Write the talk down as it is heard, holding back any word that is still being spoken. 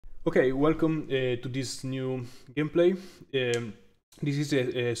Okay, welcome to this new gameplay. This is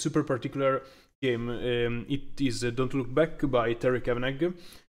a super particular game. It is Don't Look Back by Terry Cavanagh.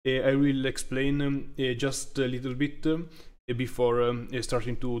 I will explain just a little bit before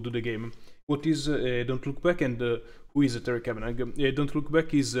starting to do the game. What is Don't Look Back and who is Terry Cavanagh? Don't Look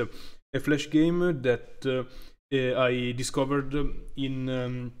Back is a flash game that I discovered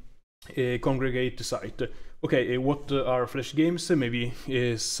in a Congregate site. Okay, what are flash games? Maybe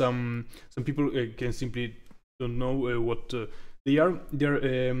some people can simply don't know what they are.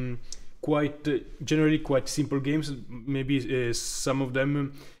 They're quite generally quite simple games. Maybe some of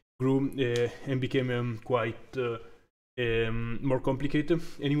them grew and became quite more complicated.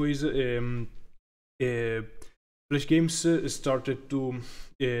 Anyways, flash games started to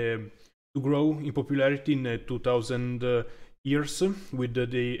grow in popularity in 2000 years with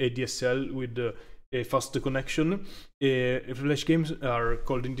the ADSL, with a fast connection. Flash games are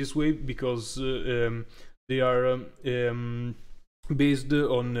called in this way because they are based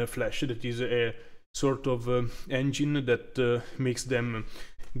on Flash, that is a sort of engine that makes them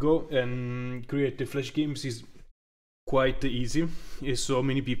go, and create Flash games is quite easy. So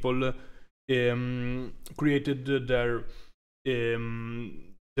many people created their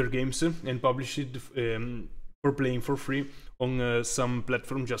games and published it for playing for free on some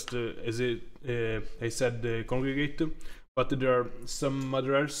platform, just as I said, Congregate. But there are some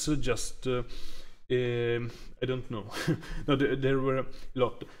others, just I don't know. No, there were a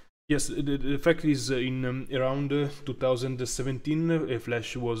lot. Yes, the fact is, in around 2017,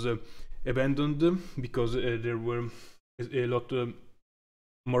 Flash was abandoned because there were a lot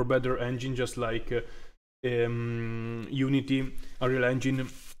more better engine, just like Unity, Unreal Engine,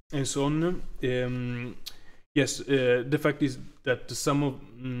 and so on. Yes, the fact is that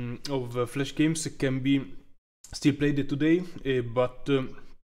some of Flash games can be still played today, but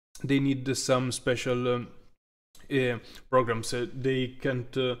they need some special programs. They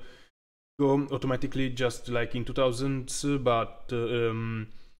can't go automatically just like in 2000s, but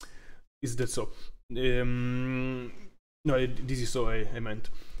is that so? No, this is so I meant.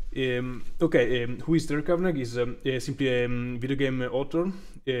 Okay, who is Terry Cavanagh? Is simply a video game author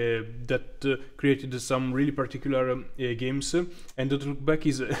that created some really particular games, and Don't Look Back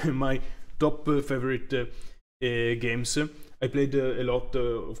is my top favorite games. I played a lot,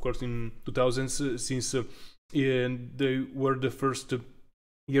 of course, in 2000s, since they were the first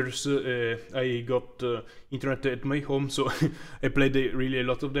years I got internet at my home, so I played really a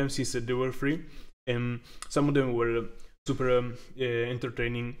lot of them since they were free, and some of them were super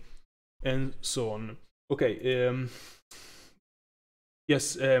entertaining and so on. Okay,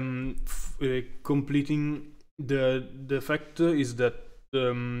 yes, completing the fact is that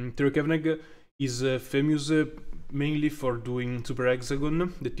Terry Cavanagh is famous mainly for doing Super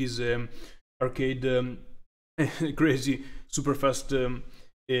Hexagon, that is arcade crazy super fast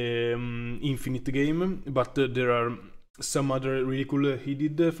infinite game, but there are some other really cool he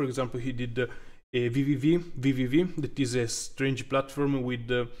did. For example, he did VVV, that is a strange platformer with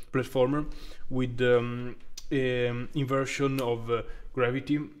inversion of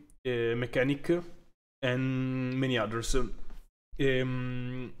gravity mechanic, and many others.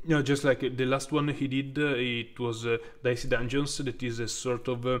 No, just like the last one he did, it was Dicey Dungeons, that is a sort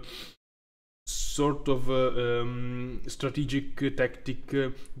of strategic tactic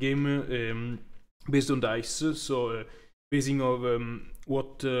game based on dice. So basing of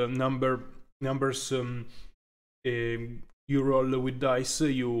what numbers you roll with dice,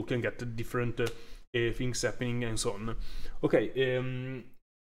 you can get different things happening and so on. Okay,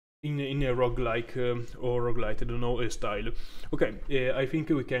 in a roguelike or roguelite, I don't know, style. Okay, I think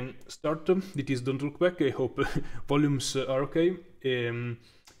we can start. It is Don't Look Back. I hope volumes are okay.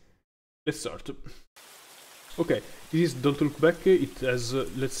 Let's start. Okay, this is Don't Look Back. It has,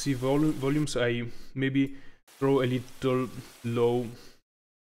 let's see, volumes. I maybe throw a little low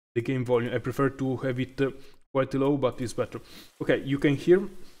the game volume. I prefer to have it quite low, but it's better. Okay, you can hear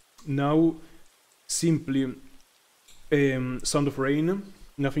now simply sound of rain,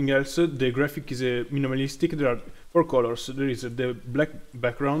 nothing else. The graphic is minimalistic. There are 4 colors. There is the black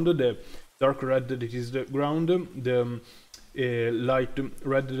background, the dark red that is the ground, the light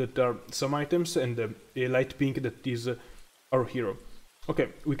red that are some items, and the light pink that is our hero. Okay,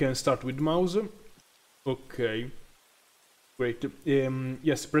 we can start with mouse. Okay, great.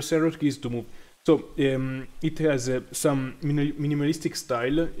 Yes, press arrow keys to move. So it has some minimalistic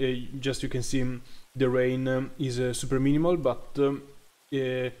style. Just you can see the rain is super minimal, but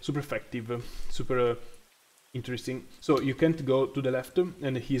super effective, super interesting. So you can't go to the left,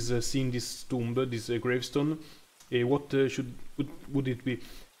 and he's seeing this tomb, this gravestone. What would it be?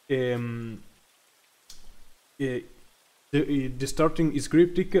 the starting is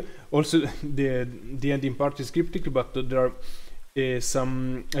cryptic, also the ending part is cryptic, but there are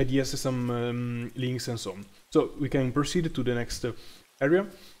some ideas, some links and so on. So we can proceed to the next area.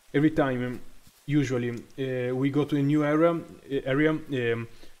 Every time, usually, we go to a new area,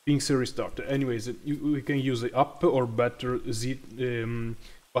 things restart. Anyways, we can use the up or better Z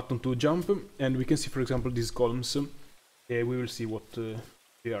button to jump, and we can see, for example, these columns. We will see what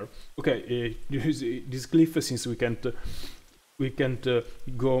they are. Okay, this cliff, since we can't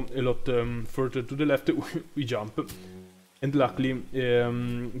go a lot further to the left, we jump, and luckily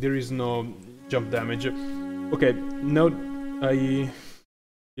there is no jump damage. Okay, now I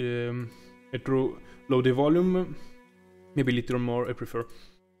throw low the volume, maybe a little more, I prefer.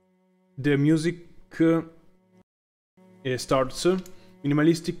 The music starts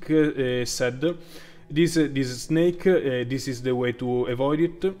minimalistic, sad. This snake, this is the way to avoid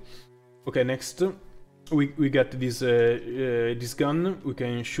it. Okay, next we get this gun. We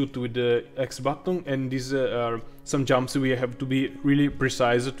can shoot with the X button, and these are some jumps. We have to be really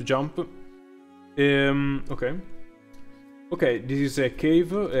precise to jump. Okay. Okay, this is a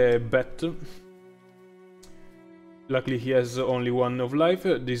cave, a bat. Luckily he has only 1 of life.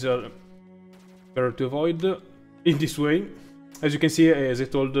 These are better to avoid in this way. As you can see, as I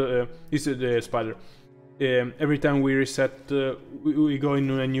told, this is the spider. Every time we reset, we go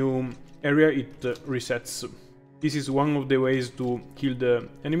into a new area, it resets. This is one of the ways to kill the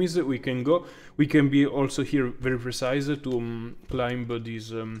enemies. We can go. We can be also here very precise to climb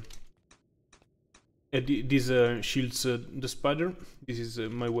these shields the spider. This is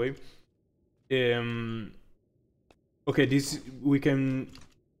my way. Okay, this we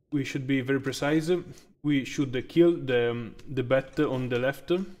should be very precise. We should kill the bat on the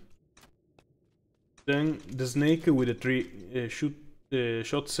left. Then the snake with the 3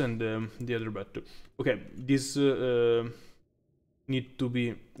 shots and the other bat. Okay, this need to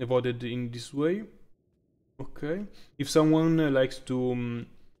be avoided in this way. Okay, if someone likes to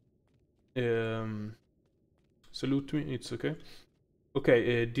salute me, it's okay.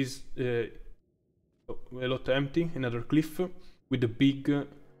 Okay, this a lot empty. Another cliff with a big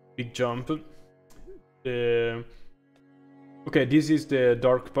jump. Okay, this is the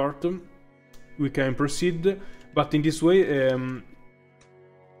dark part. We can proceed, but in this way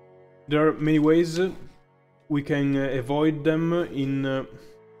there are many ways we can avoid them. In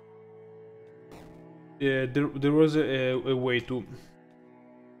there was a way to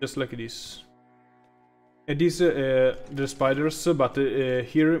just like this. And these the spiders, but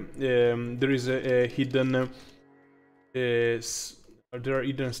here there is a hidden there are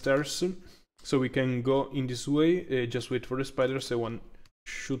hidden stairs, so we can go in this way. Just wait for the spiders. One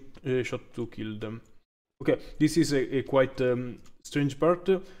shot to kill them. Okay, this is a quite strange part.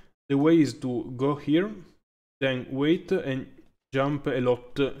 The way is to go here, then wait and jump a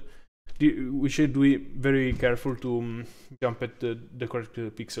lot. We should be very careful to jump at the correct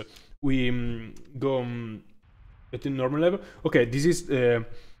pixel. We go at a normal level. Okay, this is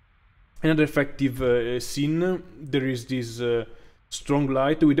another effective scene. There is this strong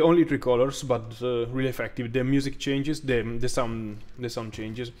light with only 3 colors, but really effective. The music changes, the sound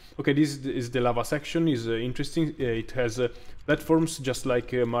changes. Okay, this is the lava section. Is interesting. It has platforms just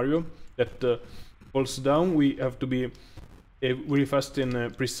like Mario that falls down. We have to be really fast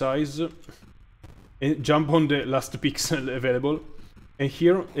and precise and jump on the last pixel available. And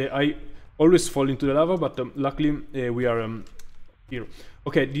here I always fall into the lava, but luckily we are here.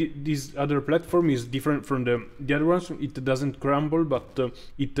 Okay, this other platform is different from the other ones. It doesn't crumble, but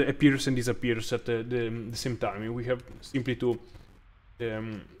it appears and disappears at the same time. We have simply to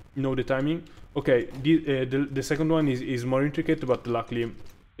know the timing. Okay, the second one is more intricate, but luckily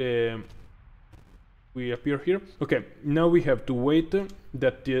we appear here. Okay, now we have to wait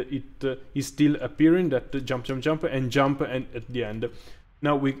that it is still appearing, that jump, and jump, and at the end.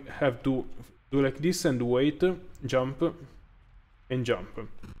 Now we have to do like this and wait, jump, and jump.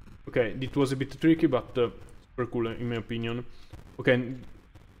 Okay, it was a bit tricky, but super cool in my opinion. Okay,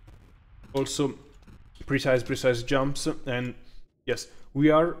 also precise jumps, and yes, we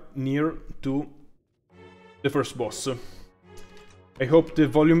are near to the first boss. I hope the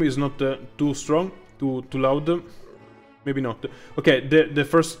volume is not too strong, too loud. Maybe not. Okay, the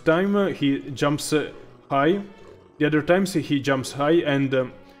first time he jumps high. The other times he jumps high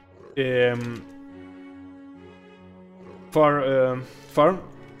and far,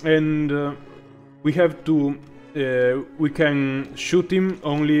 and we have to we can shoot him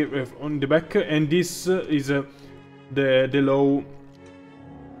only on the back, and this is the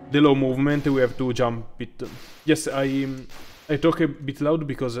low movement. We have to jump it. Yes, I I talk a bit loud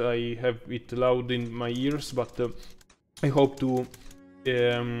because I have it loud in my ears, but I hope to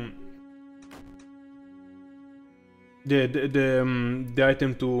the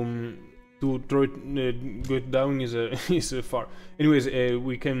item to throw it go it down is far. Anyways,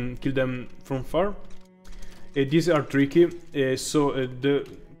 we can kill them from far. These are tricky, so the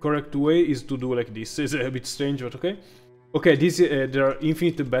correct way is to do like this. It's a bit strange, but okay. Okay, there are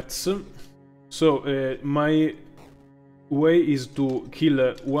infinite bats. So my way is to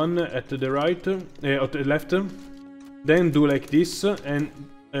kill one at the right, at the left, then do like this, and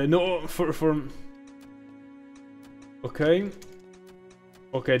no, for okay.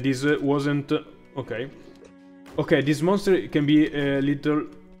 Okay, this wasn't okay. Okay, this monster can be a little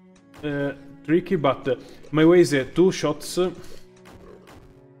tricky, but my way is 2 shots.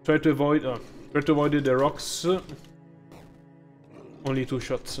 Try to avoid the rocks. Only 2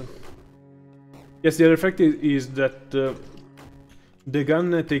 shots. Yes, the other effect is that the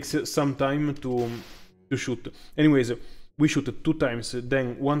gun takes some time to shoot. Anyways, we shoot 2 times,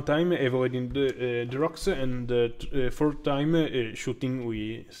 then 1 time avoiding the rocks, and 4th time shooting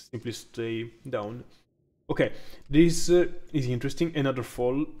we simply stay down. Okay, this is interesting. Another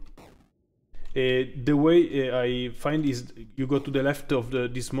fall. The way I find is you go to the left of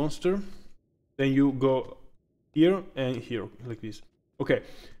this monster, then you go here and here, like this. Okay,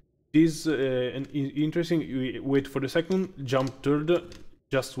 this and interesting. You wait for the second, jump third,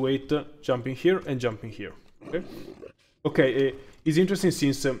 just wait, jumping here and jumping here. Okay, okay. It's interesting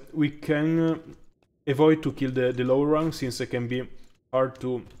since we can avoid to kill the lower rank, since it can be hard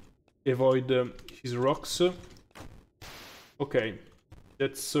to avoid his rocks. Okay,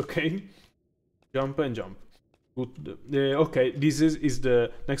 that's okay. Jump and jump. Good. Okay, this is the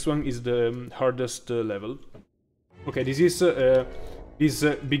next one is the hardest level. Okay, this is this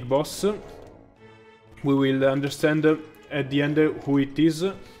big boss. We will understand at the end who it is.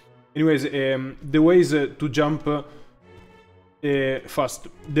 Anyways, the way is to jump fast.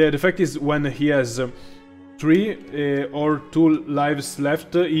 The fact is when he has 3 or 2 lives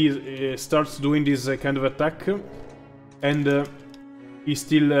left, he starts doing this kind of attack, and he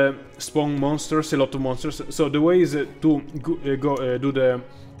still spawn monsters, a lot of monsters. So the way is to go do the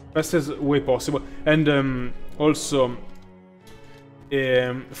fastest way possible, and also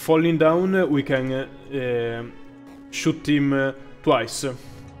falling down, we can shoot him twice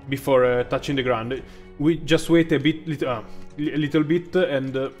before touching the ground. We just wait a little bit,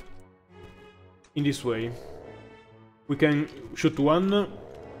 and in this way we can shoot 1,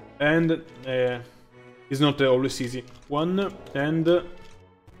 and it's not always easy. 1 and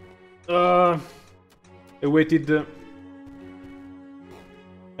I waited.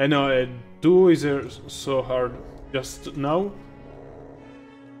 I know 2 is so hard just now.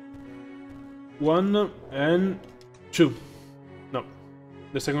 1 and 2. No,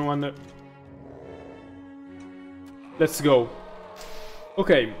 the second one. Let's go.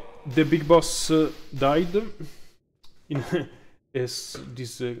 Okay, the big boss died in this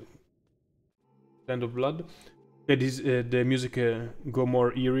kind of blood. Okay, the music go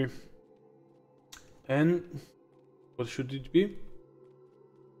more eerie. And what should it be?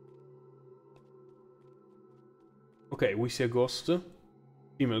 Okay, we see a ghost,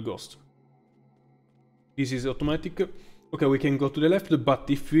 female ghost. This is automatic. Okay, we can go to the left, but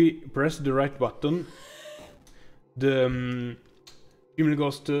if we press the right button, the female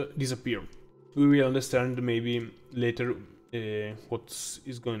ghost disappear. We will understand maybe later what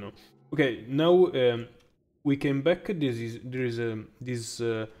is going on. Okay, now we came back. There is this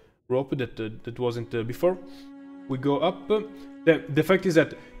rope that wasn't before. We go up. The fact is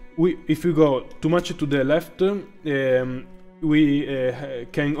that if we go too much to the left, we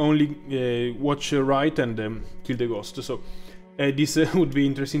can only watch right and kill the ghost. So this would be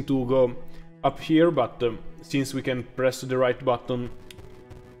interesting to go up here, but since we can press the right button,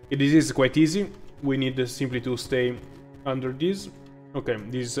 this is quite easy. We need simply to stay under this. Okay,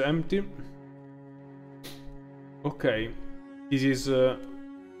 this is empty. Okay, this is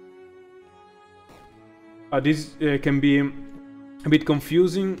this can be a bit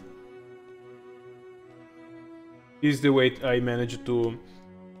confusing. This is the way I managed to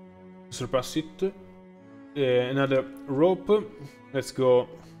surpass it. Another rope. Let's go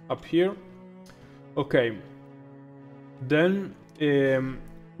up here. Okay. Then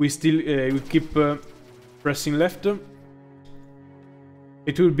we still we keep pressing left.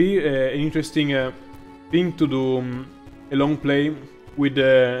 It will be an interesting thing to do a long play with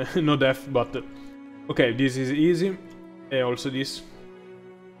no death, but okay, this is easy. Also this.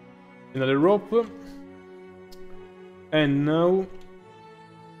 Another rope. And now,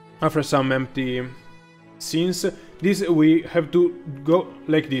 after some empty scenes. This we have to go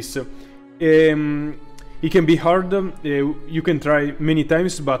like this. It can be hard, you can try many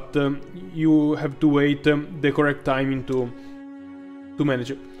times, but you have to wait the correct timing to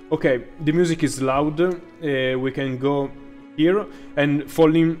manage. Okay, the music is loud, we can go here and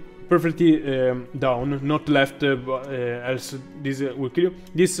falling perfectly down, not left, else this will kill you.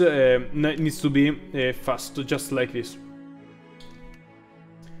 This needs to be fast, just like this.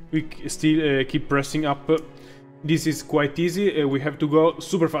 We still keep pressing up. This is quite easy, we have to go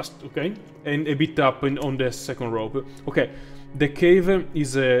super fast, okay? And a bit up on the second rope. Okay, the cave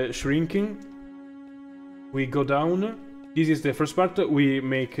is shrinking. We go down. This is the first part, we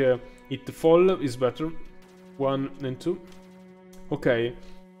make it fall, is better. 1 and 2. Okay,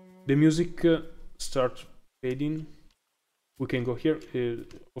 the music starts fading. We can go here.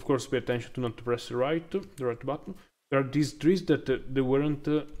 Of course, pay attention to not press the right button. There are these trees that they weren't,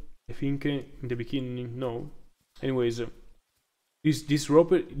 I think, in the beginning, no. Anyways, this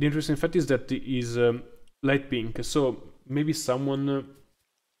rope, the interesting fact is that it is light pink, so maybe someone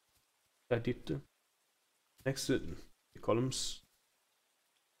had it. Next, the columns.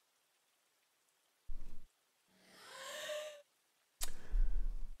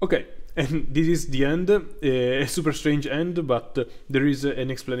 Okay, and this is the end, a super strange end, but there is an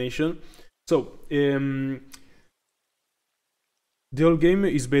explanation. So, the whole game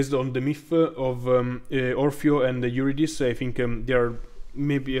is based on the myth of Orfeo and Eurydice. I think they are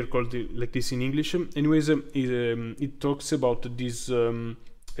maybe called like this in English. Anyways, it talks about this young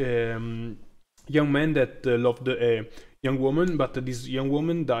man that loved a young woman, but this young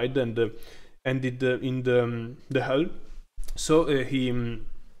woman died and ended in the hell. So the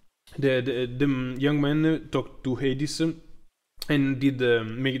young man talked to Hades and did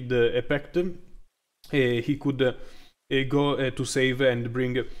made a pact. He could go to save and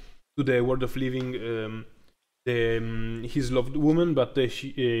bring to the world of living his loved woman, but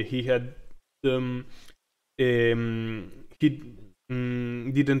he had he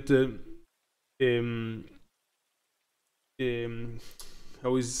didn't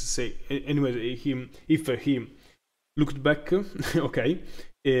how is it say, anyway, if he looked back okay,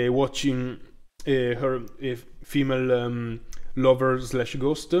 watching her female lover slash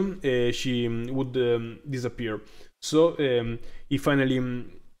ghost, she would disappear. So he finally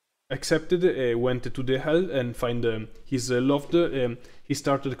accepted, went to the hell and find his loved. He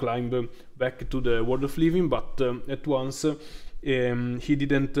started climb back to the world of living, but at once he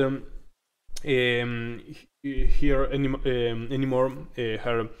didn't hear anymore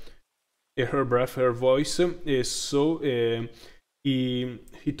her breath, her voice. So he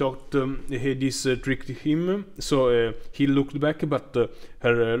thought Hades tricked him. So he looked back, but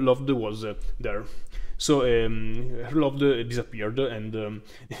her loved was there. So her loved disappeared, and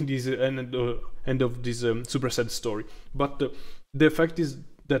this end of this super sad story. But the fact is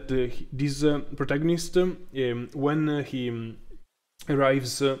that this protagonist, when he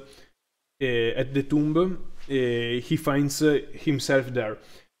arrives at the tomb, he finds himself there.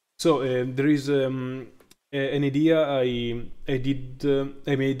 So there is an idea I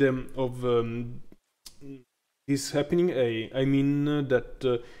made of this happening. I mean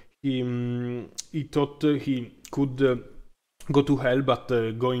that he thought he could go to hell, but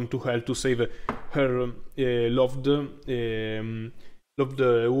going to hell to save her loved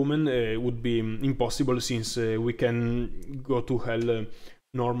woman would be impossible, since we can go to hell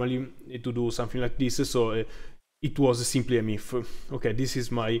normally to do something like this. So it was simply a myth. Okay, this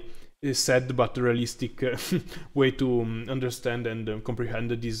is my sad but realistic way to understand and comprehend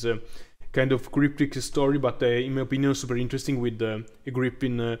this kind of cryptic story, but in my opinion super interesting, with a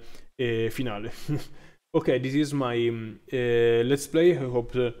gripping finale. Okay, this is my let's play. I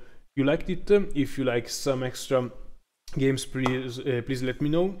hope you liked it. If you like some extra games, please let me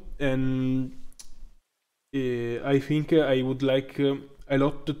know. And I think I would like a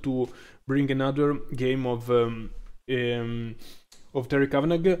lot to bring another game of Terry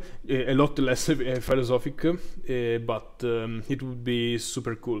Cavanagh, a lot less philosophic, but it would be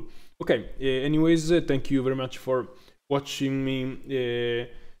super cool. Okay, anyways, thank you very much for watching me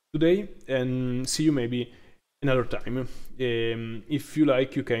today, and see you maybe another time. If you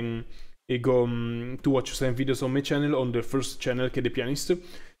like, you can go to watch some videos on my channel, on the first channel, Che the Pianist,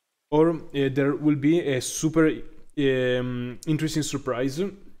 or there will be a super interesting surprise.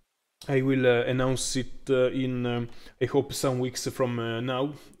 I will announce it in, I hope, some weeks from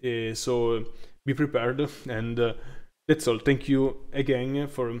now, so be prepared, and that's all. Thank you again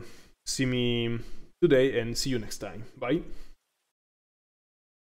for seeing me today, and see you next time. Bye.